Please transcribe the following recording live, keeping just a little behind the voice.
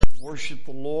worship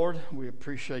the Lord. We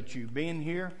appreciate you being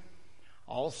here.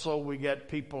 Also, we got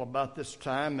people about this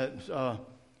time that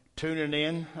tuning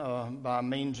in by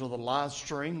means of the live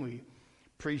stream. We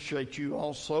appreciate you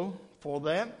also for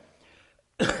that.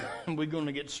 We're going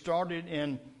to get started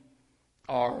in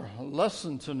our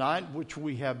lesson tonight, which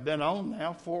we have been on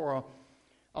now for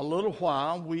a little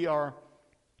while. We are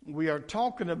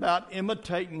talking about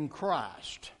imitating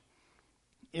Christ.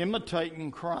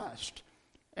 Imitating Christ.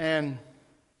 And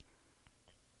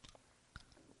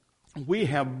we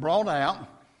have brought out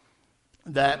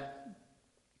that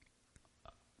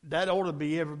ought to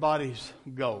be everybody's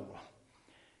goal.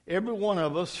 Every one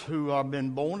of us who have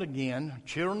been born again,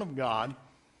 children of God,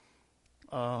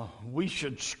 we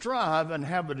should strive and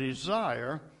have a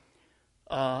desire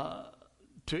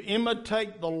to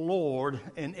imitate the Lord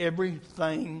in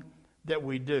everything that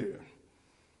we do.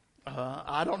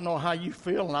 I don't know how you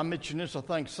feel, and I mentioned this, I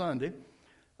think, Sunday.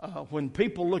 When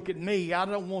people look at me, I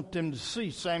don't want them to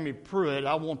see Sammy Pruitt.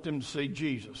 I want them to see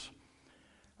Jesus.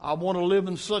 I want to live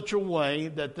in such a way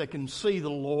that they can see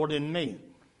the Lord in me.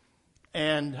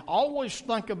 And always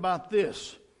think about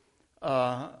this.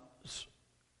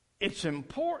 It's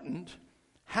important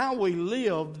how we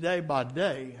live day by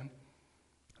day,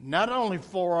 not only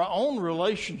for our own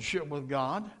relationship with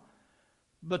God,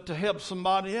 but to help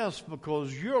somebody else,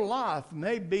 because your life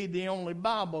may be the only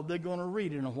Bible they're going to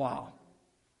read in a while.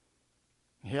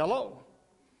 Hello.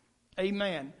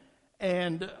 Amen.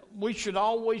 And we should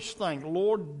always think,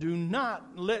 Lord, do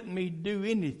not let me do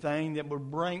anything that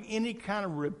would bring any kind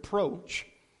of reproach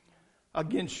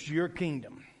against your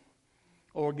kingdom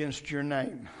or against your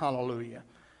name. Hallelujah.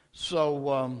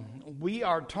 So we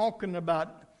are talking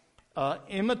about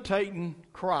imitating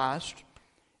Christ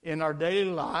in our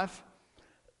daily life.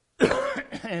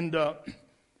 And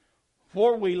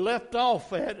where we left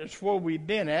off at is where we've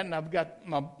been at, and I've got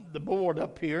the board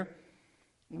up here.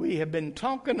 We have been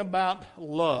talking about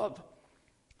love.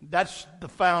 That's the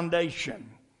foundation.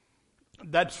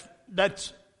 That's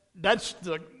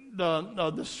the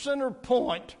center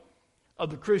point of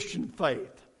the Christian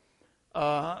faith.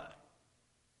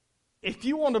 If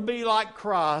you want to be like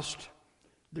Christ,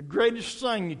 the greatest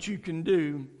thing that you can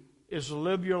do is to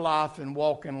live your life and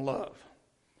walk in love.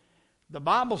 The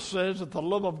Bible says that the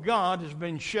love of God has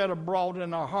been shed abroad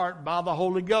in our heart by the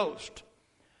Holy Ghost.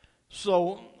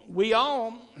 So we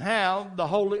all have the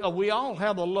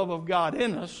love of God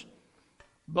in us,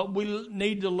 but we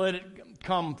need to let it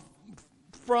come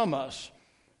from us.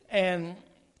 And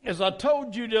as I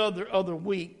told you the other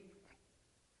week,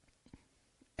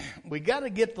 we got to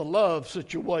get the love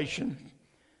situation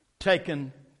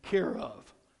taken care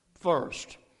of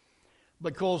first.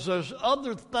 Because there's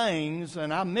other things,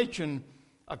 and I mentioned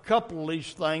a couple of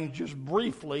these things just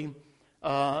briefly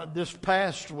this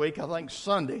past week, I think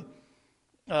Sunday,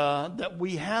 that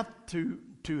we have to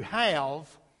have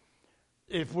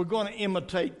if we're going to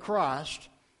imitate Christ,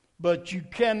 but you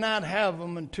cannot have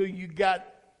them until you got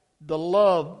the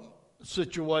love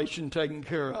situation taken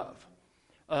care of.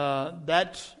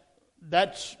 That's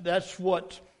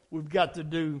what we've got to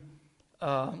do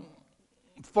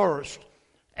first.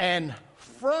 And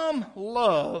from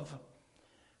love,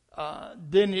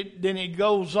 then it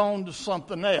goes on to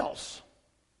something else.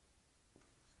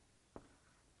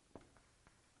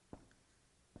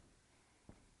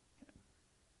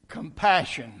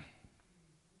 Compassion.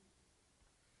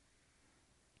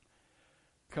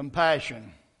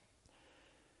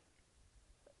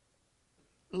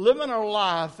 Living our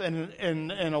life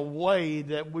in a way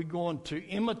that we're going to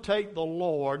imitate the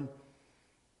Lord,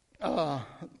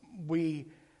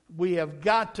 we have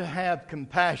got to have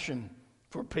compassion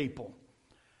for people.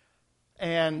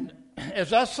 And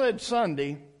as I said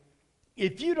Sunday,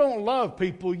 if you don't love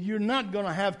people, you're not going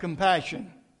to have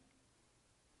compassion.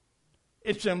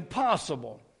 It's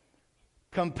impossible.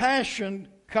 Compassion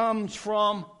comes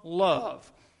from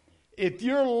love. If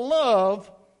your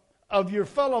love of your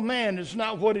fellow man is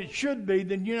not what it should be,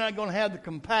 then you're not going to have the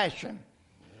compassion.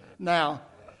 Now,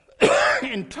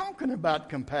 in talking about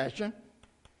compassion,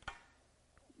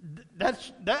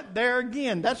 that's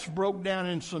broke down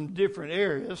in some different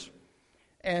areas.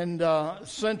 And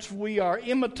since we are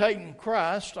imitating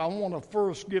Christ, I want to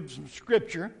first give some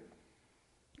scripture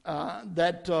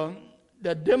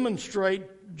that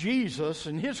demonstrate Jesus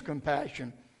and his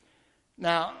compassion.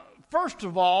 Now, first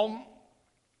of all,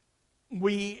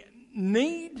 we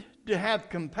need to have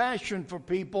compassion for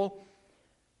people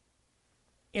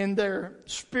in their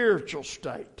spiritual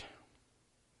state.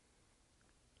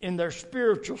 In their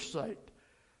spiritual state.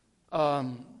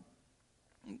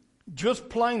 Just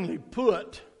plainly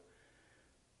put,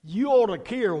 you ought to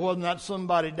care whether or not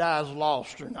somebody dies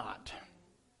lost or not.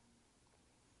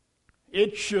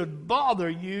 it should bother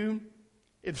you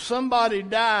if somebody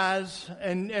dies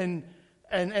and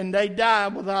they die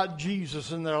without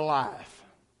Jesus in their life.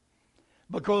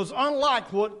 Because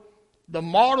unlike what the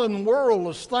modern world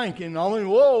is thinking, I mean,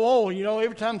 whoa,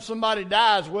 every time somebody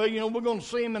dies, well, we're going to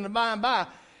see him in the by and by.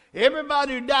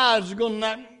 Everybody who dies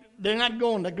they're not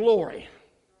going to glory.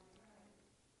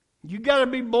 You got to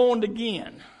be born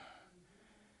again.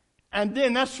 And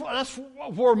then that's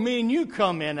where me and you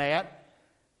come in at,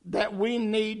 that we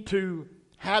need to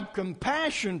have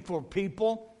compassion for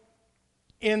people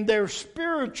in their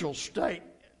spiritual state.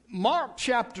 Mark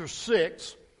chapter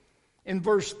 6 in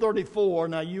verse 34.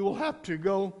 Now you will have to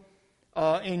go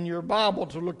in your Bible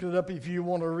to look it up if you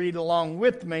want to read along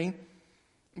with me.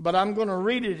 But I'm going to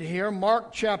read it here.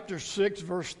 Mark chapter 6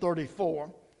 verse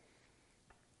 34.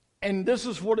 And this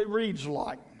is what it reads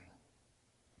like.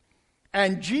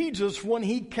 And Jesus, when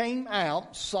he came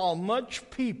out, saw much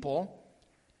people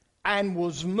and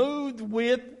was moved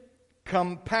with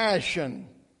compassion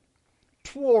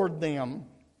toward them.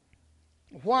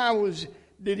 Why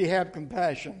did he have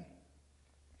compassion?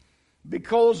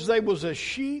 Because they was a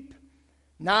sheep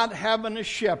not having a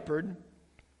shepherd,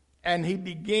 and he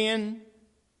began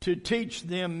to teach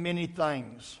them many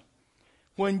things.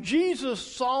 When Jesus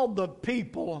saw the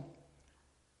people,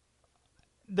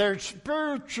 their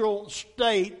spiritual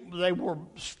state, they were,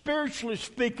 spiritually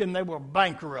speaking, they were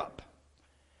bankrupt.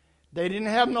 They didn't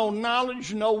have no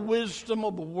knowledge, no wisdom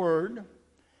of the Word.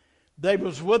 They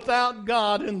was without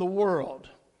God in the world.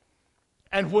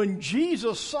 And when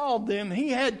Jesus saw them, he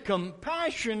had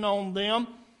compassion on them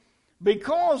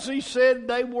because he said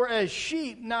they were as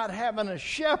sheep not having a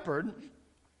shepherd,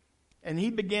 and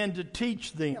he began to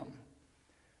teach them.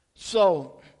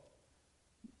 So,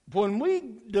 when we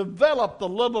develop the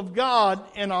love of God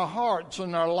in our hearts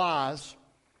and our lives,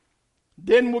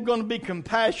 then we're going to be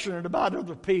compassionate about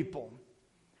other people.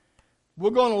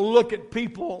 We're going to look at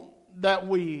people that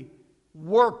we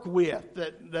work with,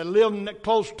 that live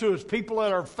close to us, people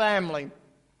in our family,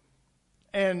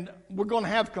 and we're going to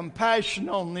have compassion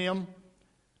on them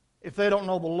if they don't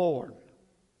know the Lord.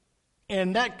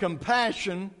 And that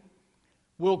compassion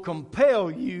will compel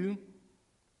you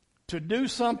to do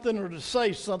something or to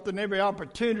say something every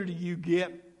opportunity you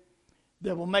get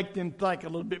that will make them think a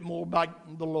little bit more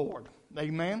about the Lord.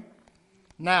 Amen?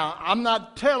 Now, I'm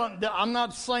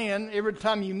not saying every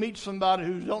time you meet somebody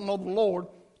who don't know the Lord,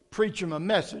 preach them a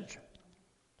message.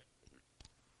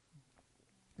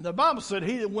 The Bible said,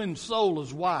 he that wins soul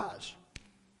is wise.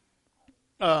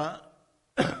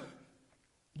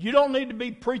 You don't need to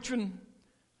be preaching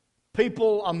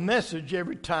people a message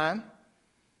every time.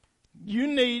 You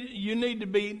need to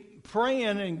be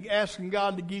praying and asking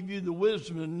God to give you the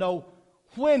wisdom to know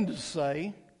when to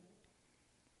say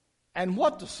and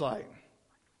what to say.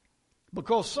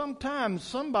 Because sometimes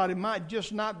somebody might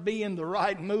just not be in the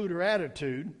right mood or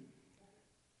attitude,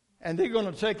 and they're going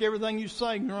to take everything you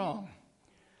say wrong.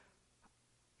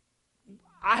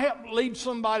 I helped lead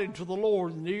somebody to the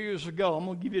Lord years ago. I'm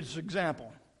going to give you this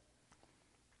example.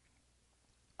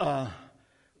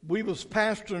 We was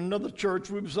pastoring another church.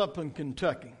 We was up in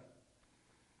Kentucky.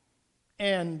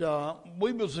 And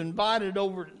we was invited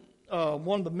over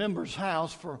one of the members'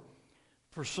 house for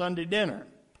Sunday dinner.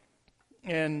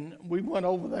 And we went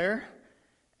over there.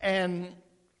 And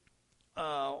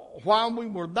while we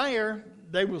were there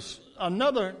was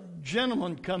another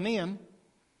gentleman come in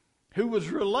who was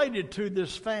related to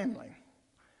this family.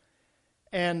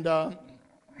 And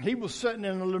he was sitting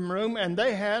in the living room, and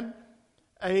they had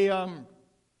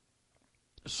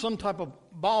some type of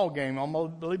ball game. I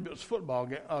believe it was a football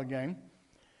game.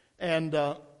 And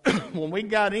when we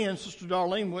got in, Sister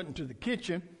Darlene went into the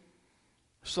kitchen.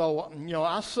 So,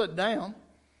 I sat down,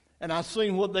 and I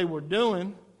seen what they were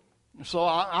doing. So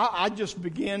I just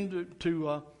began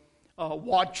to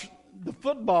watch the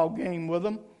football game with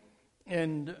them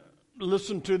and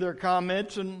listen to their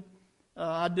comments. And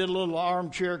I did a little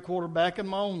armchair quarterback in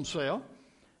my own self,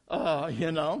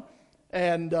 and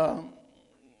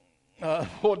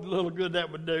what little good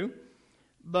that would do.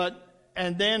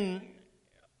 And then,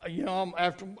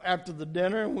 after the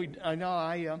dinner,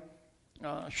 I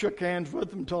shook hands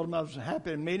with him, told him I was happy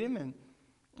to meet him, and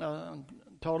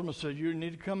told him, I said, you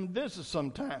need to come and visit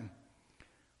sometime.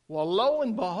 Well, lo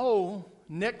and behold,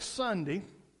 next Sunday,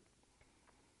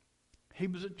 he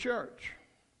was at church.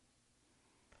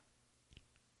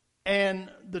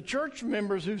 And the church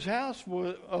members whose house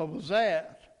was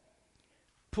at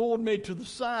pulled me to the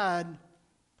side,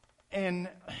 and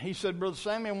he said, Brother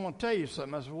Sammy, I want to tell you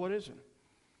something. I said, what is it?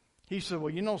 He said,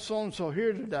 well, so-and-so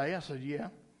here today. I said, yeah.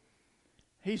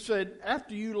 He said,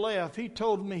 after you left, he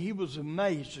told me he was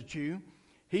amazed at you.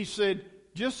 He said,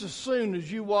 just as soon as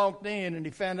you walked in and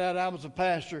he found out I was a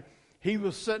pastor, he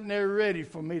was sitting there ready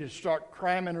for me to start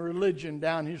cramming religion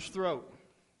down his throat.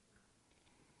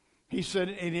 He said,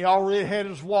 and he already had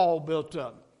his wall built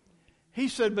up. He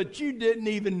said, but you didn't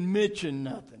even mention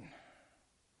nothing.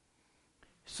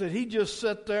 He said, he just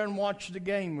sat there and watched the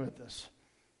game with us.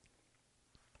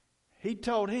 He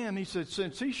told him, he said,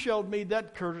 since he showed me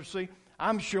that courtesy,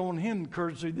 I'm showing him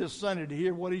courtesy this Sunday to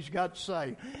hear what he's got to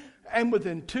say. And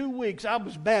within 2 weeks, I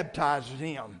was baptizing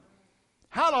him.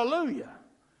 Hallelujah.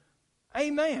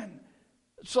 Amen.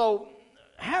 So,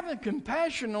 having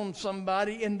compassion on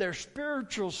somebody in their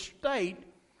spiritual state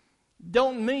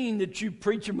don't mean that you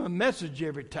preach them a message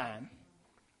every time.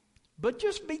 But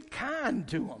just be kind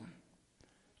to them.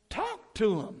 Talk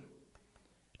to them.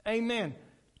 Amen.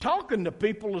 Talking to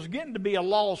people is getting to be a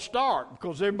lost art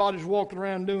because everybody's walking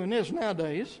around doing this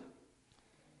nowadays.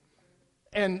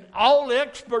 And all the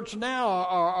experts now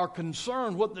are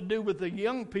concerned what to do with the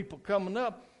young people coming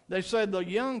up. They say the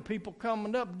young people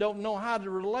coming up don't know how to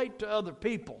relate to other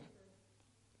people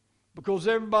because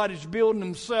everybody's building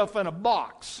themselves in a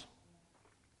box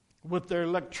with their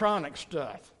electronic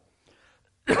stuff.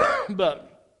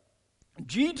 But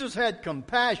Jesus had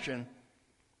compassion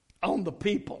on the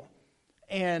people.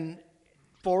 And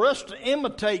for us to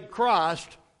imitate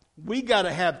Christ, we got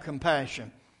to have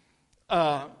compassion.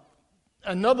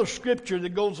 Another scripture that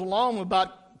goes along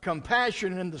about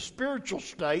compassion in the spiritual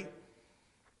state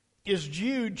is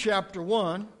Jude chapter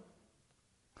 1.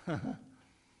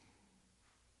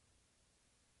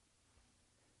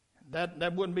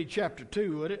 That wouldn't be chapter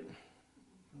 2, would it?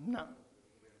 No.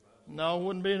 No, it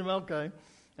wouldn't be. Okay.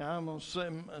 Now I'm going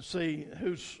to see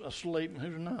who's asleep and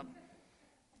who's not.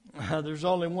 There's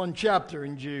only one chapter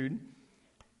in Jude.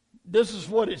 This is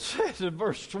what it says in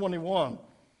verse 21.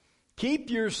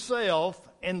 Keep yourself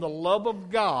in the love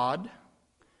of God,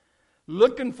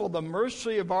 looking for the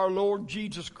mercy of our Lord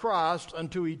Jesus Christ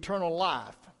unto eternal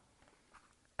life.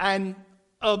 And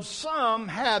of some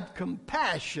have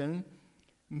compassion,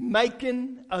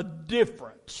 making a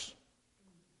difference.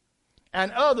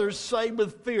 And others say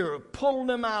with fear, pulling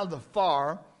them out of the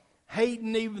fire,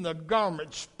 hating even the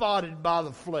garment spotted by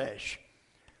the flesh.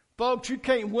 Folks, you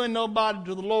can't win nobody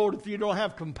to the Lord if you don't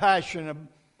have compassion of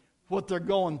what they're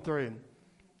going through.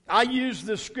 I used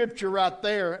this scripture right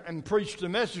there and preached a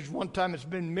message one time, it's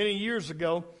been many years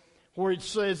ago, where it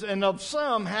says, and of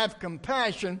some have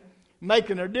compassion,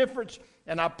 making a difference.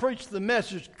 And I preached the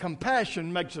message,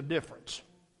 compassion makes a difference.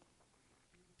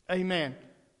 Amen.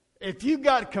 If you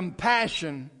got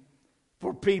compassion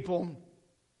for people,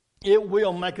 it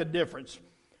will make a difference.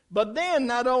 But then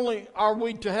not only are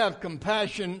we to have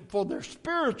compassion for their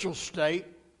spiritual state,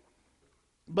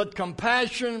 but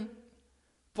compassion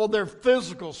for their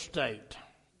physical state,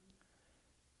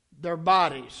 their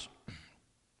bodies,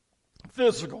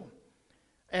 physical.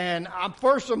 And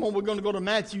first of all, we're going to go to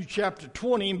Matthew chapter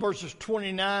 20, verses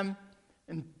 29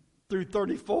 through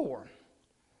 34.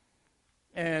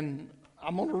 And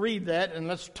I'm going to read that, and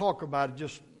let's talk about it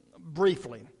just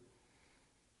briefly.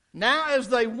 Now as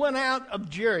they went out of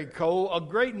Jericho, a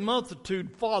great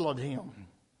multitude followed him.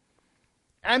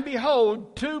 And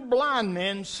behold, 2 blind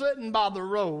men sitting by the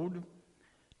road,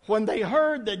 when they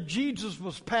heard that Jesus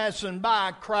was passing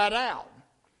by, cried out,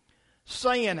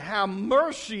 saying, have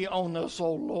mercy on us,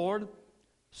 O Lord,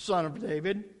 Son of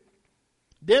David.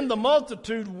 Then the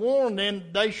multitude warned them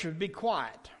they should be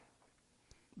quiet.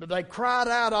 But they cried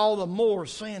out all the more,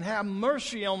 saying, have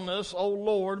mercy on us, O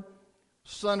Lord,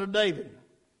 Son of David.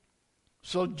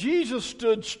 So Jesus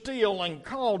stood still and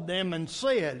called them and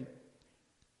said,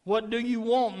 what do you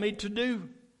want me to do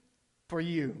for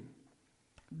you?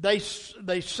 They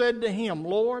said to him,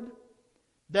 Lord,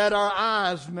 that our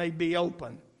eyes may be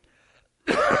open.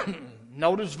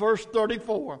 Notice verse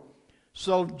 34.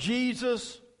 So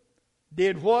Jesus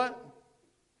did what?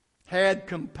 Had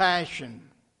compassion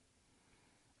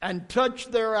and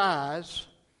touched their eyes,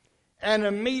 and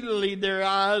immediately their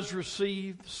eyes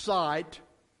received sight,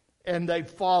 and they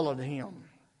followed him.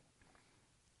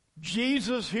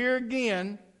 Jesus here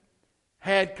again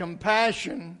had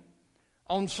compassion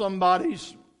on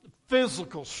somebody's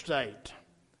physical state.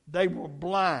 They were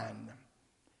blind.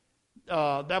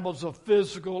 That was a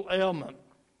physical ailment.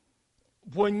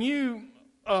 When you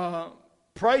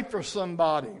pray for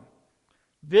somebody,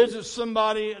 visit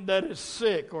somebody that is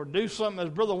sick, or do something,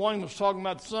 as Brother Wayne was talking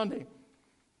about Sunday,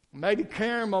 maybe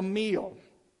carry them a meal,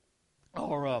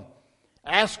 or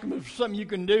ask them if something you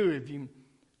can do.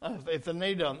 If they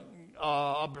need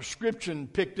a prescription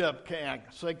picked up, can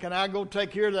I go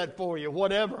take care of that for you?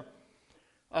 Whatever.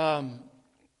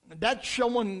 That's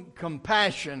showing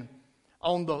compassion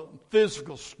on the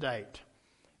physical state.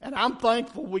 And I'm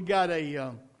thankful we got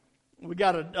a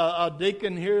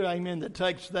deacon here, amen, that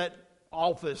takes that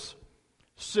office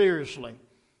seriously.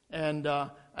 And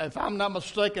if I'm not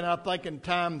mistaken, I think in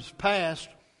times past,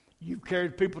 you've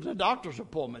carried people to doctor's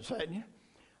appointments, haven't you?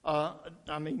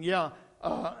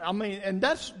 And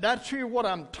that's here what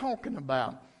I'm talking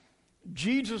about.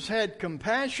 Jesus had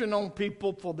compassion on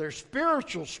people for their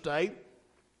spiritual state,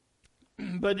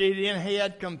 but he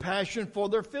had compassion for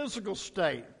their physical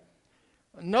state.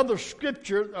 Another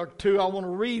scripture or two I want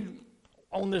to read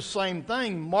on this same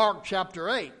thing, Mark chapter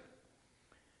 8,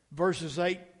 verses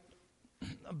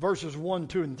 1,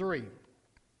 2, and 3.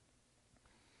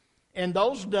 In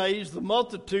those days, the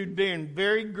multitude being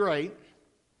very great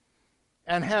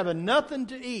and having nothing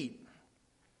to eat,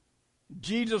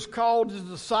 Jesus called his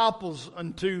disciples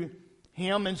unto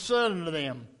him and said unto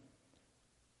them,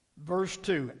 verse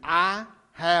 2, I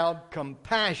have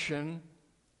compassion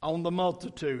on the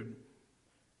multitude.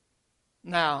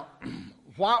 Now,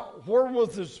 where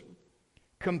was this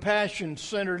compassion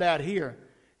centered out here?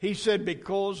 He said,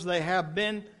 because they have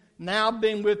now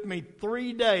been with me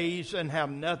 3 days and have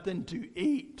nothing to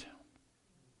eat.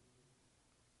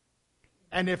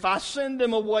 And if I send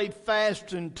them away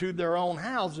fasting to their own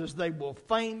houses, they will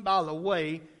faint by the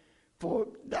way, for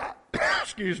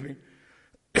excuse me,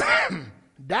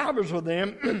 divers of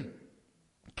them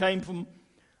came from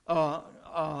a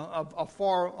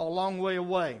long way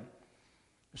away.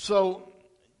 So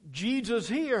Jesus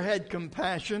here had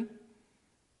compassion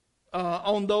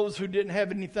on those who didn't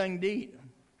have anything to eat.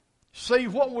 See,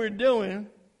 what we're doing,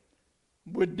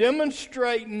 we're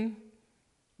demonstrating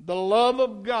the love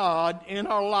of God in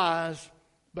our lives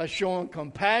by showing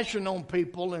compassion on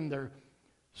people in their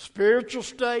spiritual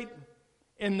state,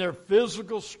 in their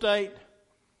physical state.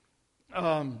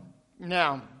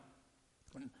 Now,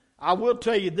 I will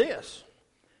tell you this.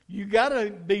 You got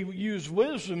to use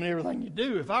wisdom in everything you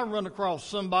do. If I run across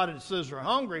somebody that says they're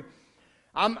hungry,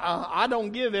 I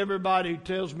don't give everybody who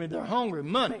tells me they're hungry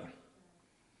money.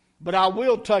 But I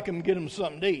will take them and get them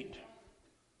something to eat.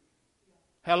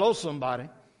 Hello, somebody.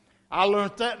 I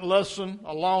learned that lesson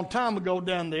a long time ago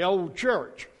down the old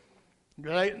church.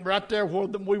 Right there where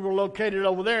we were located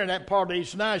over there in that part of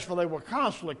East Nashville, they were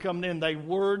constantly coming in. They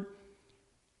worried,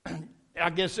 I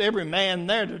guess, every man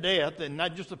there to death, and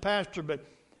not just the pastor, but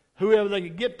whoever they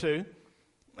could get to.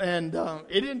 And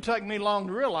it didn't take me long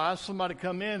to realize somebody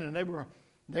come in and they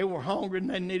were hungry and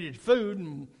they needed food,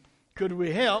 and could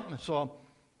we help? And so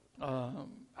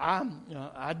I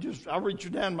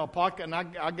reached down in my pocket and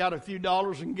I got a few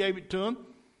dollars and gave it to him.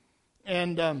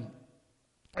 And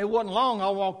it wasn't long. I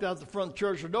walked out the front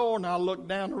church door and I looked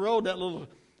down the road, that little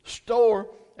store,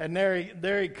 and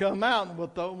there he come out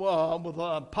with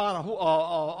a pint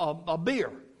of a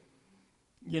beer,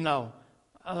 you know.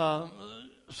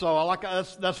 So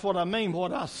that's what I mean.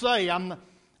 What I say, I'm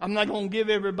not going to give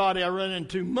everybody I run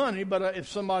into money, but if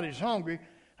somebody's hungry,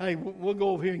 hey, we'll go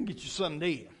over here and get you something to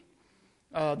eat.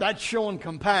 That's showing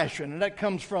compassion, and that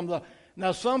comes from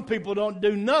Now, some people don't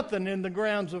do nothing in the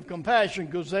grounds of compassion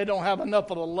because they don't have enough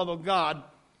of the love of God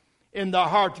in their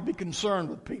heart to be concerned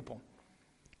with people.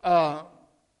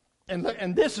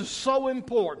 And this is so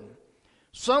important.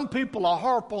 Some people are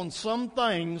harp on some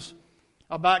things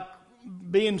about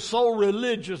being so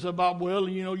religious about, well,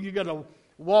 you know, you got to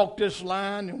walk this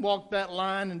line and walk that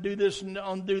line and do this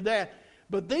and do that.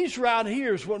 But these right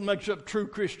here is what makes up true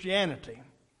Christianity.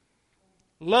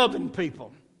 Loving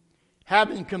people,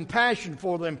 having compassion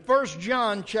for them. 1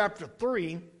 John chapter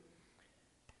 3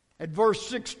 at verse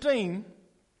 16,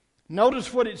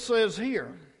 notice what it says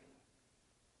here.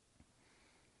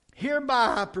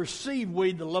 Hereby perceive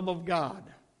we the love of God.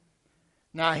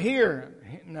 Now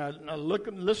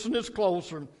listen this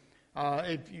closer.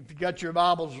 If you got your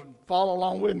Bibles, follow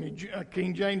along with me.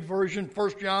 King James Version,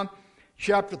 1 John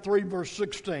chapter 3 verse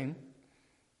 16.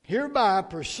 Hereby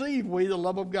perceive we the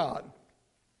love of God,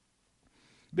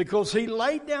 because he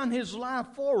laid down his life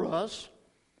for us,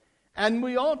 and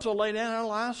we ought to lay down our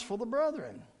lives for the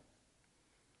brethren.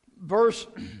 Verse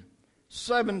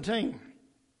 17.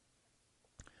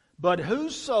 But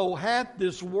whoso hath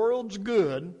this world's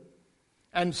good,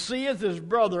 and seeth his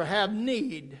brother have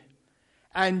need,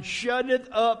 and shutteth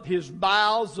up his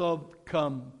bowels of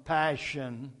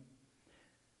compassion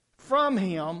from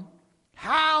him,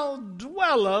 how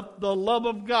dwelleth the love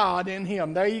of God in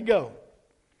him? There you go.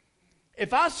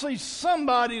 If I see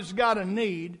somebody's got a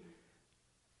need,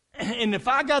 and if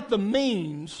I got the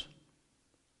means,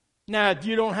 now if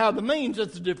you don't have the means,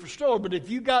 that's a different story. But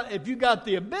if you got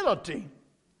the ability,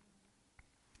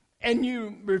 and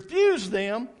you refuse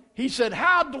them, he said,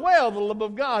 how dwell the love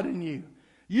of God in you?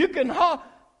 You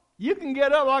can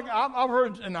get up like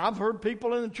I've heard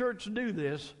people in the church do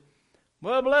this.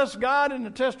 Well, bless God in the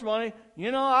testimony.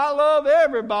 I love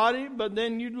everybody, but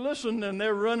then you listen and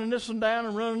they're running this one down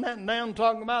and running that one down,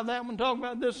 talking about that one, talking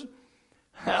about this.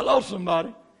 Hello,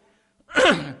 somebody.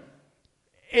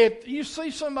 If you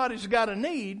see somebody's got a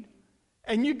need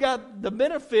and you got the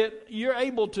benefit, you're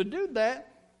able to do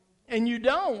that, and you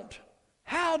don't,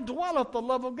 how dwelleth the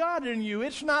love of God in you?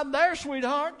 It's not there,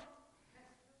 sweetheart.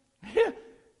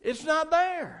 It's not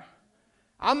there.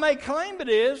 I may claim it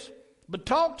is, but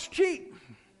talk's cheap.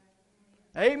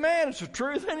 Amen. It's the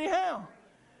truth anyhow.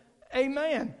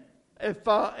 Amen.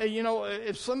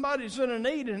 If somebody's in a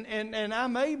need and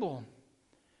I'm able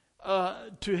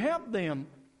to help them,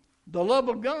 the love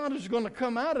of God is going to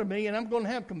come out of me, and I'm going to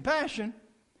have compassion,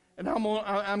 and I'm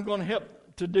going to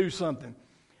help to do something.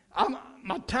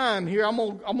 My time here, I'm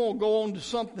going to go on to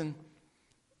something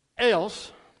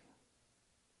else.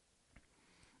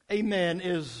 Amen.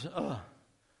 Is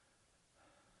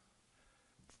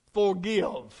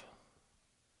forgive.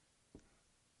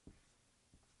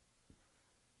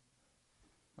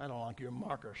 I don't like your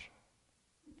markers.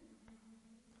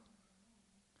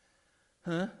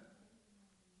 Huh?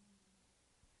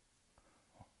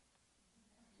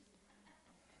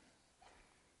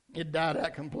 It died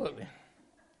out completely.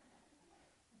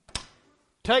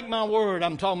 Take my word,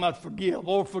 I'm talking about forgive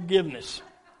or forgiveness.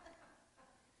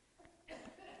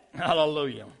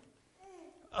 Hallelujah.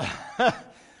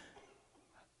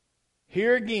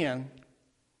 Here again,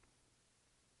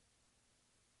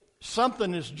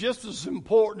 something is just as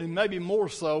important and maybe more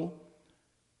so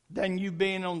than you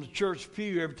being on the church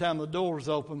pew every time the door's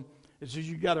open is that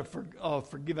you got a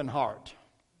forgiving heart.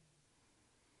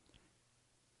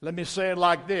 Let me say it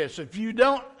like this. If you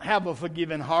don't have a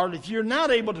forgiving heart, if you're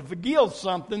not able to forgive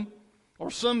something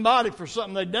or somebody for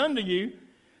something they've done to you,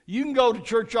 you can go to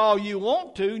church all you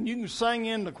want to, and you can sing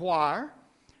in the choir,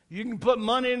 you can put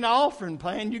money in the offering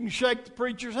plan, you can shake the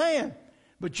preacher's hand,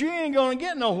 but you ain't going to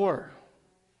get nowhere.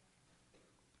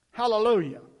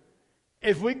 Hallelujah.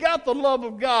 If we got the love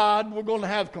of God, we're going to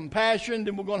have compassion,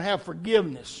 then we're going to have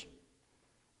forgiveness.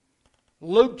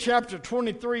 Luke chapter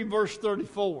 23, verse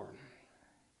 34.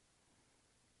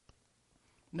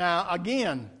 Now,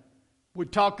 again, we're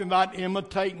talking about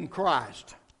imitating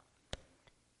Christ.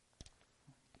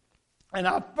 And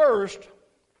I first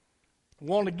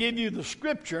want to give you the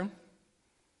scripture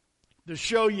to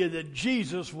show you that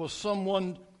Jesus was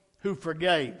someone who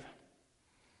forgave.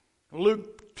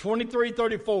 Luke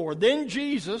 23:34.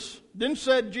 Then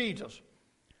said Jesus,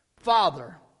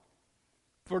 Father,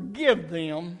 forgive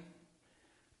them,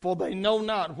 for they know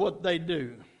not what they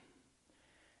do.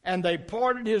 And they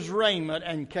parted his raiment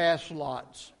and cast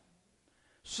lots.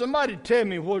 Somebody tell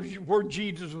me where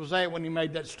Jesus was at when he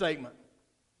made that statement.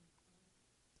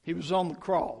 He was on the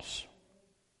cross.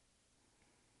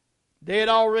 They had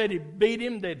already beat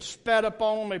him. They'd spat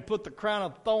upon him. They put the crown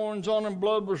of thorns on him.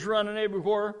 Blood was running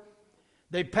everywhere.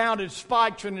 They pounded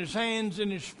spikes in his hands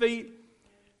and his feet.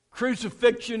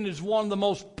 Crucifixion is one of the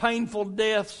most painful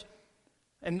deaths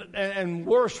and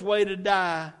worst way to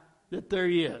die that there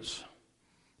is.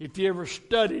 If you ever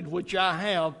studied, which I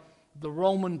have, the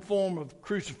Roman form of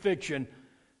crucifixion,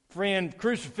 friend,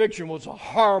 crucifixion was a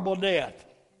horrible death.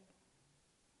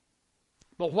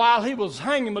 But while he was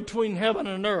hanging between heaven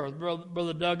and earth,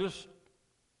 Brother Douglas,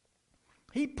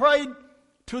 he prayed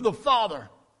to the Father,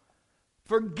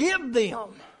 forgive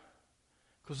them,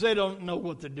 because they don't know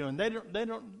what they're doing. They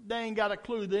ain't got a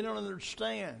clue. They don't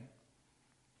understand.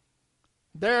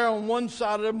 There on one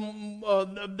side of them,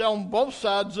 on both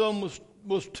sides of them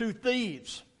was two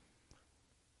thieves.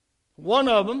 One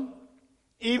of them,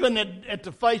 even at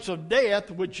the face of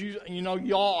death, which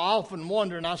y'all often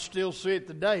wonder, and I still see it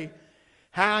today,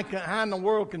 how in the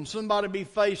world can somebody be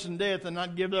facing death and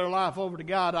not give their life over to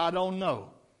God? I don't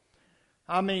know.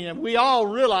 I mean, we all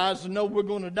realize and know we're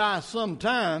going to die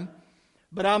sometime,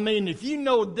 but I mean, if you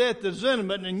know death is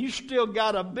intimate and you still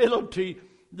got ability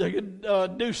to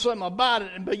do something about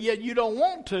it, but yet you don't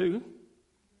want to,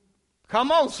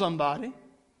 come on, somebody.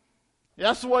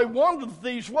 That's the way one of the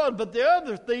thieves was, but the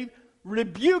other thief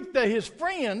rebuked his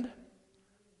friend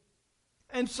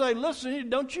and say, listen,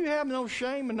 don't you have no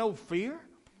shame and no fear?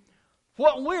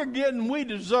 What we're getting, we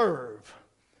deserve.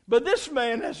 But this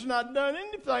man has not done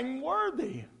anything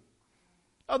worthy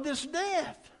of this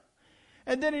death.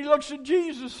 And then he looks at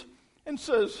Jesus and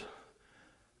says,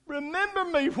 remember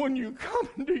me when you come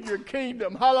into your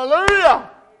kingdom.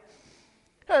 Hallelujah.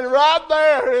 And right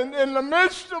there in the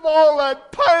midst of all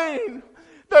that pain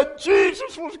that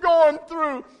Jesus was going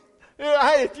through,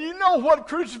 hey, if you know what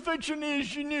crucifixion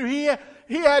is, you knew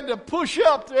he had to push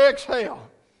up to exhale.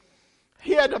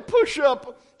 He had to push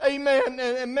up, amen,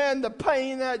 and man, the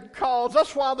pain that caused.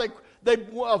 That's why they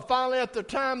finally at the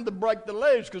time to break the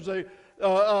legs, because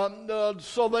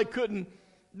so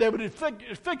they would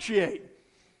asphyxiate.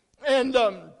 And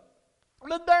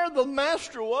but there the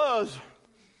master was,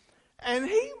 and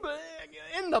he,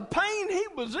 in the pain he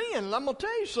was in, I'm going to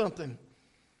tell you something.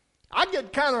 I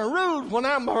get kind of rude when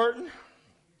I'm hurting.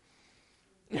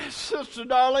 Sister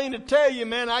Darlene, to tell you,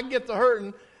 man, I get to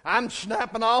hurting. I'm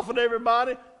snapping off at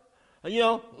everybody.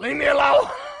 Leave me alone.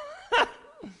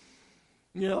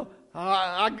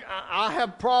 I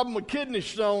have problem with kidney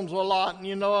stones a lot.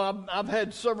 And, I've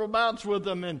had several bouts with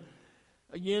them. And,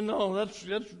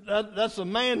 that's a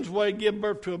man's way to give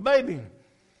birth to a baby.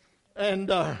 And,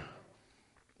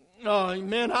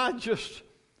 man,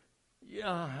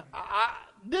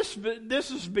 this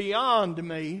is beyond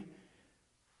me.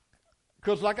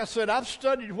 Because like I said, I've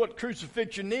studied what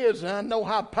crucifixion is, and I know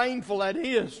how painful that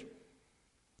is.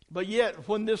 But yet,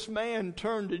 when this man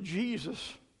turned to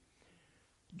Jesus,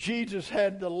 Jesus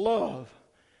had the love.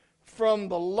 From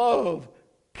the love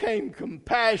came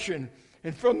compassion.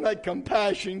 And from that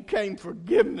compassion came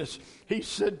forgiveness. He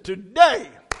said, today,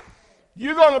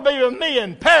 you're going to be with me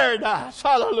in paradise.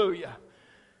 Hallelujah.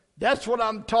 That's what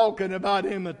I'm talking about.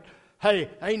 Hey,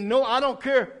 I don't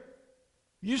care.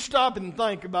 You stop and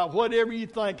think about whatever you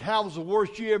think, how was the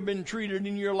worst you ever been treated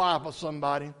in your life by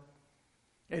somebody,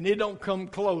 and it don't come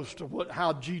close to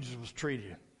how Jesus was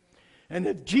treated. And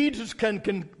if Jesus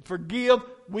can forgive,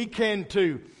 we can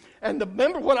too. And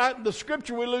remember the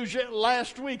scripture we used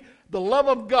last week, the love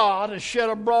of God is shed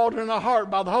abroad in our heart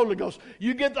by the Holy Ghost.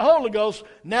 You get the Holy Ghost,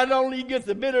 not only you get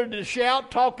the ability to shout,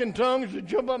 talk in tongues, to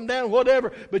jump up and down,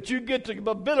 whatever, but you get the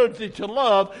ability to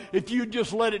love if you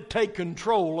just let it take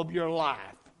control of your life.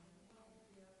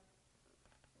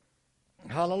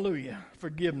 Hallelujah.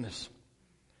 Forgiveness.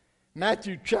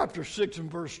 Matthew chapter 6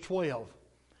 and verse 12.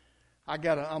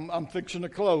 I'm fixing to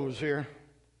close here.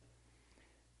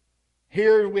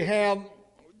 Here we have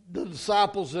the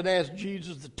disciples that asked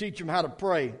Jesus to teach them how to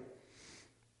pray.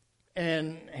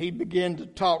 And he began to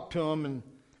talk to them and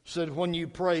said, when you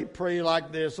pray, pray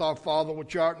like this, our Father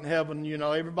which art in heaven.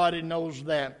 Everybody knows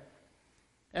that.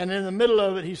 And in the middle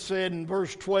of it, he said in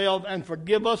verse 12, and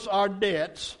forgive us our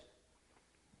debts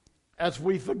as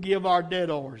we forgive our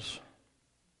debtors.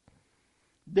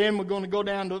 Then we're going to go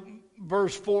down to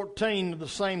verse 14 of the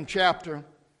same chapter.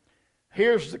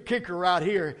 Here's the kicker right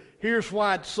here. Here's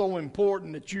why it's so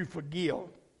important that you forgive.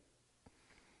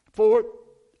 For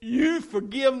you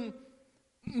forgive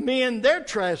men their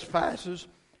trespasses,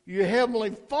 your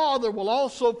heavenly Father will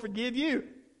also forgive you.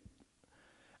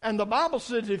 And the Bible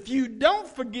says if you don't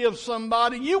forgive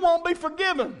somebody, you won't be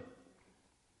forgiven.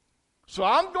 So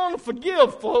I'm going to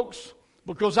forgive folks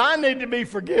because I need to be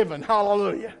forgiven.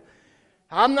 Hallelujah.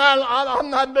 I've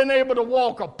not been able to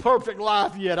walk a perfect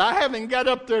life yet. I haven't got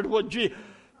up there to what Jesus.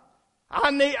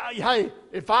 Hey,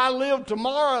 if I live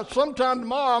tomorrow, sometime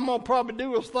tomorrow, I'm going to probably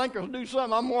do something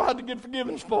I'm going to have to get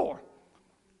forgiveness for.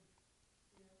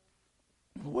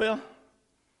 Well,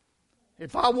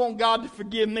 if I want God to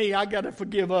forgive me, I got to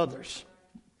forgive others.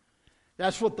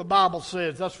 That's what the Bible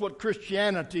says. That's what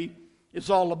Christianity is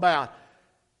all about.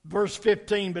 Verse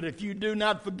 15, but if you do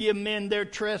not forgive men their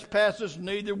trespasses,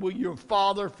 neither will your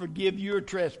Father forgive your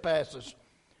trespasses.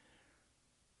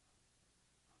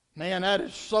 Man, that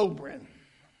is sobering.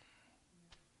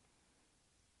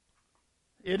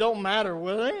 It don't matter.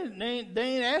 Well, they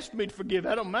ain't asked me to forgive.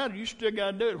 That don't matter. You still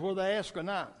got to do it whether they ask or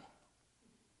not.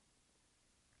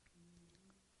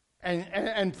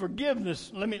 And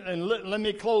forgiveness, let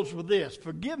me close with this.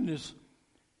 Forgiveness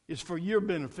is for your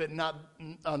benefit,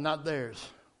 not theirs.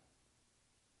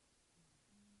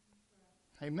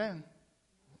 Amen.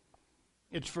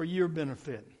 It's for your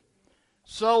benefit.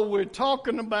 So we're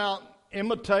talking about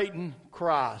imitating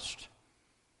Christ.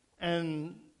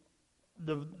 And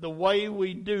the way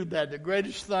we do that, the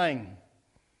greatest thing,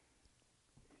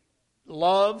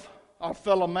 love our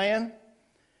fellow man.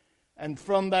 And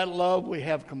from that love we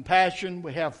have compassion,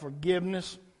 we have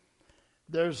forgiveness.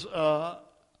 There's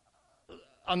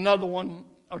another one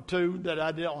or two that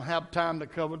I don't have time to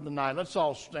cover tonight. Let's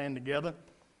all stand together.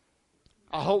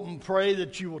 I hope and pray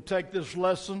that you will take this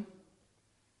lesson.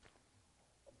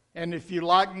 And if you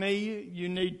like me, you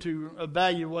need to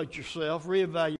evaluate yourself, reevaluate.